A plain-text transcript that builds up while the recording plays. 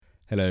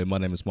Hello, my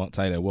name is Mark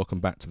Taylor.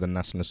 Welcome back to the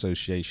National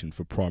Association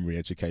for Primary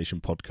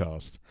Education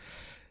podcast.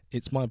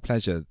 It's my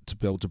pleasure to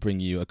be able to bring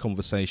you a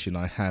conversation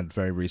I had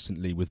very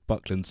recently with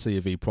Buckland C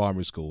of E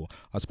Primary School.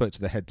 I spoke to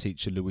the head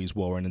teacher Louise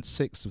Warren and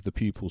 6 of the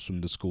pupils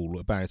from the school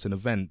about an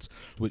event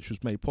which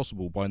was made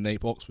possible by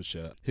NAPE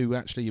Oxfordshire, who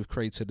actually have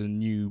created a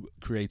new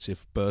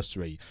creative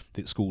bursary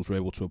that schools were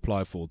able to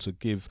apply for to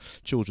give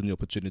children the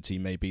opportunity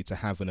maybe to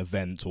have an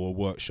event or a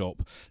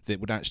workshop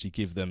that would actually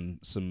give them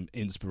some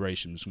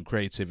inspiration, some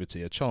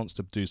creativity, a chance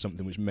to do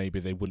something which maybe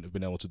they wouldn't have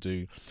been able to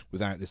do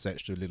without this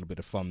extra little bit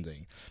of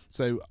funding.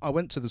 So I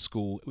went to the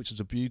school, which is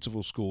a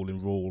beautiful school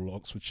in rural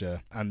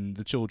Oxfordshire, and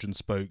the children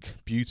spoke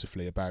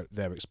beautifully about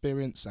their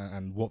experience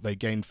and what they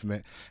gained from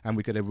it, and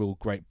we get a real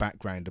great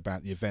background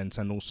about the event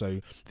and also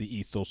the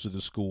ethos of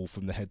the school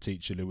from the head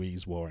teacher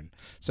Louise Warren.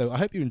 So I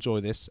hope you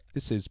enjoy this.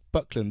 This is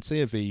Buckland C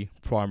of E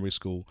Primary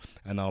School,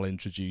 and I'll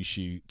introduce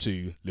you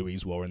to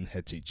Louise Warren,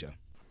 head teacher.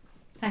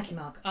 Thank you,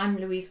 Mark. I'm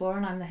Louise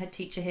Warren. I'm the head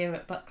teacher here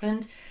at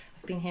Buckland.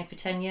 I've been here for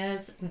 10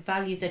 years.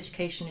 Values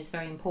education is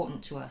very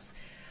important to us.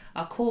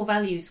 Our core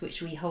values,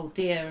 which we hold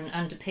dear and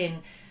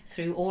underpin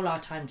through all our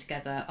time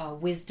together, are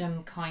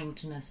wisdom,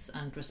 kindness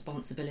and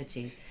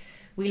responsibility.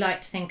 We like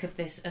to think of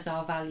this as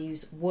our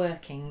values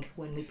working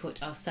when we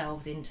put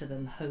ourselves into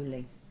them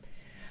wholly.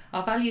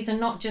 Our values are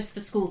not just for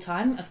school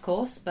time, of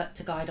course, but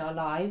to guide our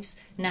lives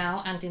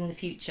now and in the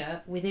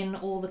future within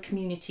all the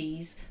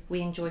communities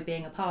we enjoy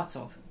being a part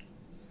of.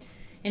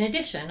 In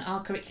addition,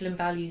 our curriculum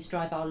values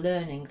drive our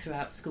learning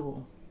throughout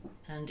school.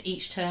 And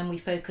each term we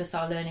focus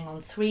our learning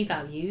on 3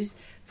 values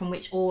from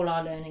which all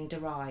our learning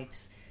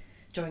derives.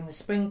 During the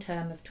spring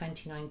term of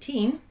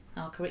 2019,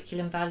 our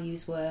curriculum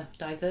values were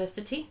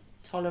diversity,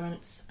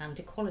 tolerance and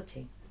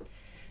equality.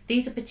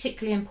 These are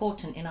particularly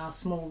important in our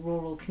small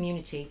rural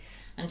community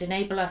and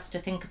enable us to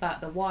think about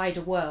the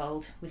wider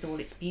world with all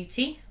its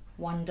beauty,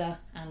 wonder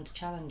and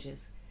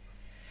challenges.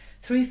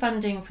 Through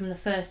funding from the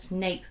first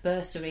NAPE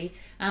bursary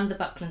and the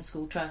Buckland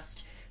School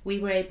Trust, we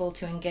were able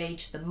to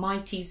engage the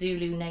Mighty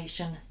Zulu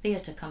Nation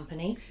Theatre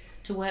Company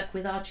to work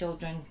with our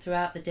children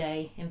throughout the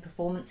day in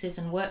performances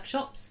and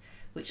workshops,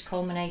 which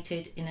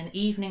culminated in an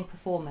evening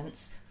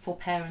performance for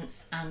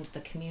parents and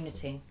the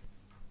community.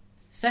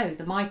 So,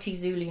 the Mighty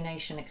Zulu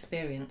Nation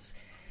experience.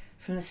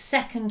 From the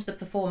second the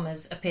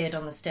performers appeared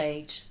on the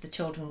stage, the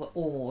children were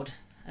awed,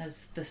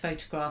 as the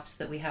photographs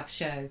that we have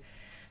show.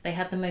 They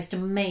had the most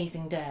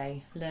amazing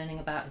day, learning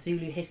about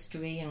Zulu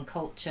history and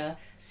culture,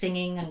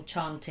 singing and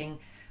chanting,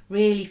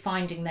 really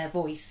finding their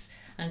voice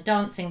and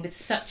dancing with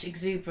such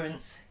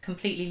exuberance,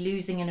 completely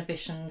losing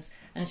inhibitions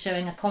and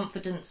showing a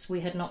confidence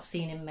we had not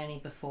seen in many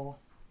before.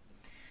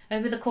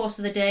 Over the course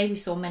of the day we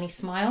saw many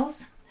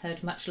smiles,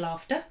 heard much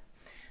laughter,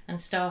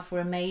 and staff were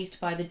amazed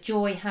by the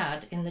joy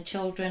had in the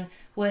children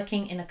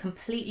working in a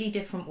completely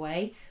different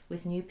way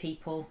with new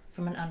people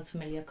from an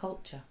unfamiliar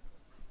culture.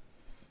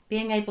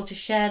 Being able to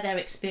share their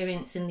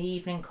experience in the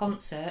evening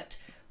concert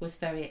was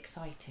very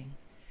exciting.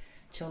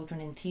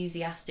 Children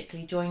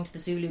enthusiastically joined the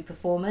Zulu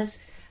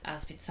performers,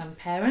 as did some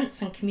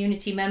parents and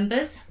community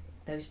members,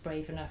 those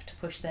brave enough to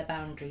push their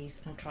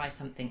boundaries and try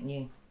something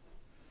new.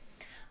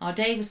 Our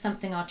day was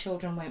something our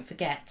children won't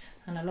forget,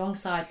 and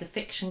alongside the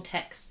fiction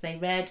texts they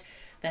read,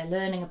 their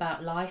learning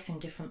about life in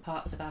different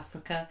parts of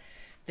Africa,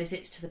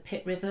 visits to the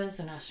Pit Rivers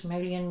and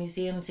Ashmolean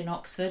museums in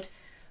Oxford,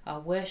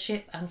 our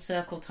worship and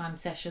circle time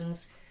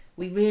sessions,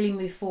 we really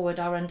move forward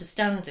our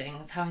understanding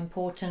of how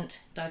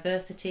important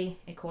diversity,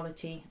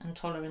 equality and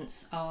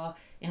tolerance are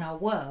in our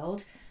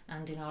world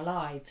and in our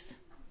lives.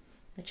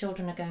 The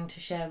children are going to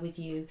share with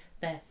you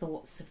their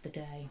thoughts of the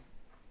day.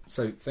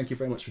 So thank you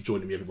very much for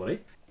joining me,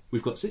 everybody.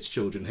 We've got 6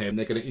 children here and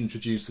they're going to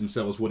introduce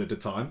themselves one at a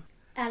time.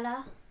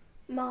 Ella,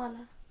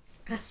 Marla,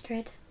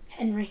 Astrid,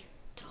 Henry,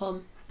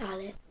 Tom,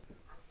 Alec.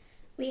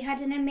 We had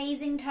an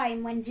amazing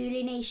time when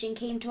Zulu Nation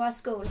came to our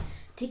school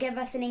to give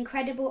us an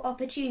incredible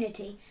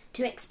opportunity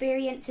to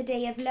experience a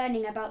day of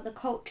learning about the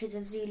cultures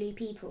of Zulu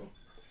people.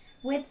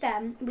 With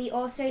them, we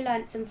also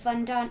learnt some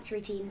fun dance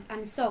routines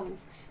and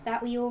songs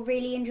that we all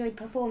really enjoyed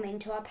performing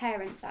to our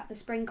parents at the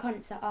spring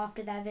concert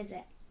after their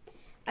visit.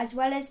 As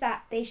well as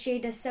that, they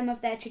showed us some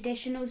of their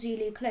traditional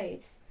Zulu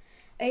clothes.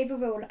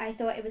 Overall, I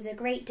thought it was a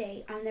great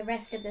day and the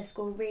rest of the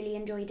school really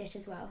enjoyed it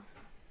as well.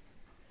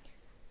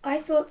 I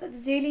thought that the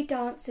Zulu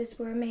dancers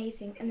were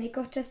amazing and they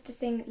got us to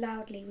sing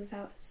loudly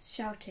without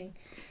shouting.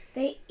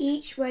 They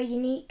each were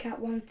unique at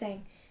one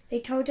thing. They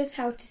told us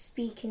how to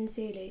speak in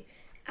Zulu.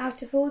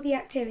 Out of all the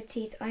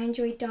activities, I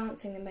enjoyed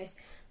dancing the most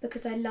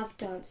because I loved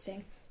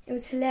dancing. It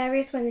was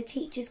hilarious when the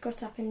teachers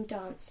got up and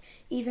danced.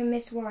 Even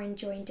Miss Warren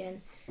joined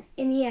in.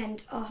 In the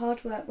end, our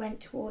hard work went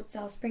towards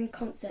our spring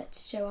concert to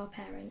show our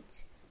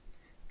parents.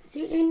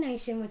 Zulu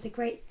Nation was a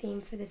great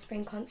theme for the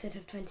spring concert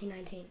of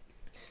 2019.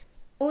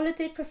 All of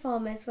the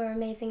performers were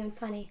amazing and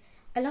funny.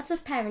 A lot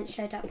of parents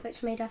showed up,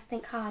 which made us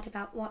think hard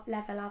about what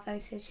level our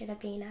voices should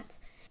have been at.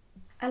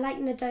 I liked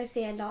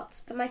Ndosi a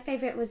lot, but my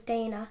favourite was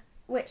Dana,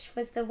 which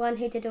was the one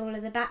who did all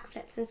of the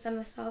backflips and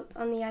somersault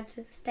on the edge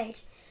of the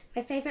stage.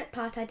 My favourite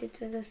part I did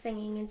was the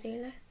singing in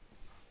Zulu.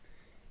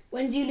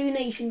 When Zulu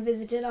Nation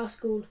visited our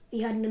school, we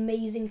had an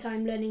amazing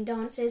time learning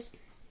dances,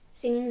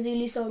 singing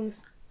Zulu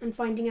songs, and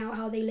finding out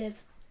how they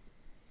live.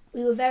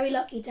 We were very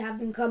lucky to have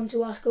them come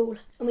to our school,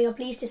 and we are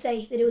pleased to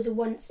say that it was a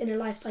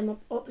once-in-a-lifetime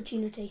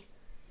opportunity.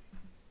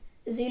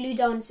 The Zulu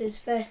dancers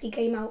firstly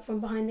came out from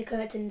behind the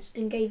curtains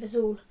and gave us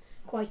all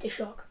quite a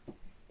shock.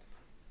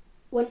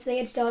 Once they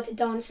had started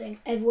dancing,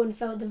 everyone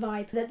felt the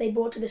vibe that they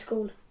brought to the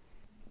school.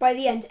 By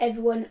the end,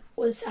 everyone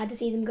was sad to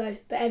see them go,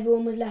 but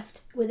everyone was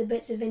left with a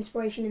bit of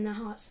inspiration in their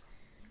hearts.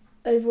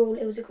 Overall,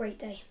 it was a great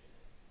day.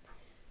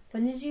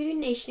 When the Zulu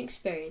Nation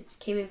Experience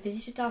came and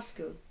visited our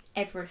school,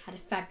 everyone had a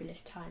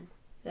fabulous time,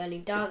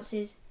 learning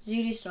dances,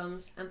 Zulu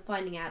songs, and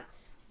finding out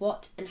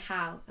what and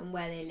how and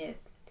where they live.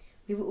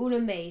 We were all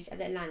amazed at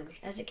their language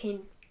as it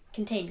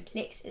contained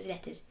clicks as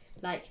letters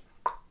like.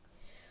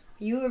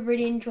 You will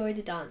really enjoy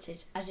the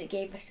dances as it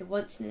gave us a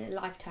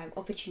once-in-a-lifetime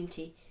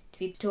opportunity to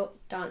be taught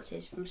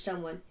dances from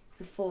someone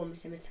who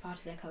performs them as part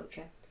of their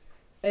culture.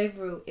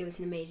 Overall, it was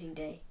an amazing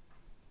day.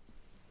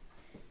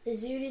 The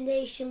Zulu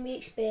Nation we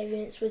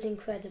experienced was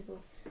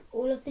incredible.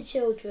 All of the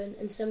children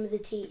and some of the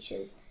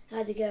teachers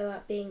had a go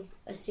at being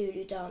a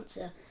Zulu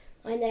dancer.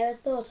 I never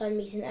thought I'd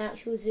meet an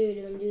actual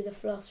Zulu and do the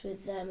floss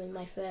with them and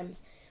my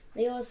friends.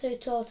 They also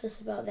taught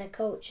us about their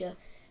culture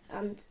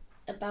and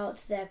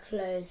about their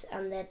clothes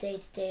and their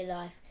day-to-day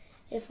life.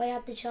 If I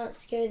had the chance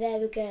to go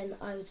there again,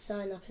 I would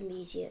sign up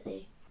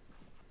immediately.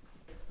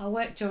 Our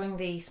work during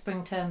the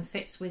spring term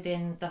fits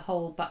within the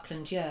whole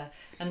Buckland year,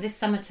 and this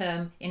summer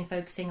term in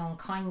focusing on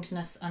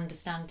kindness,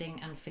 understanding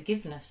and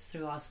forgiveness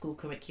through our school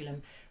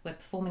curriculum. We're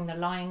performing The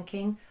Lion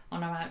King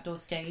on our outdoor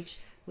stage,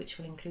 which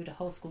will include a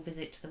whole school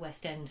visit to the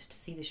West End to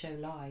see the show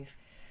live.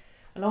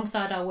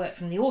 Alongside our work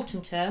from the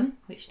autumn term,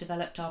 which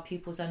developed our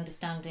pupils'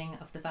 understanding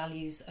of the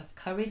values of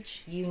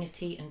courage,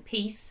 unity and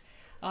peace,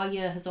 our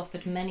year has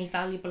offered many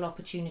valuable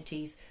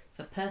opportunities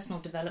for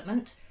personal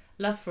development,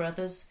 love for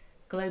others,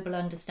 global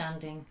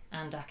understanding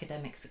and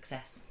academic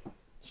success.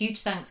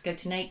 Huge thanks go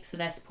to NAPE for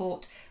their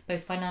support,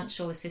 both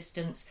financial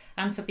assistance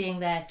and for being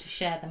there to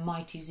share the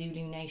mighty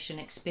Zulu Nation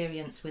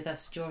experience with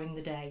us during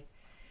the day.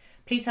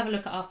 Please have a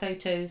look at our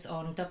photos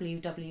on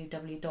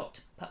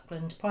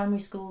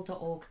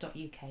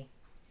www.bucklandprimaryschool.org.uk.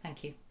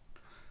 Thank you.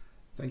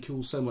 Thank you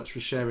all so much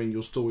for sharing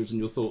your stories and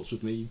your thoughts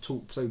with me. You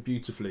talked so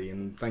beautifully,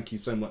 and thank you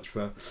so much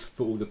for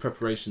all the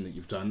preparation that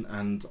you've done,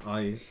 and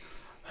I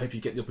hope you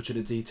get the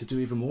opportunity to do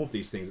even more of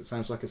these things. It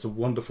sounds like it's a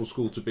wonderful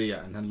school to be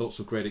at and had lots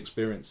of great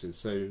experiences,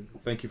 so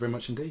thank you very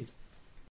much indeed.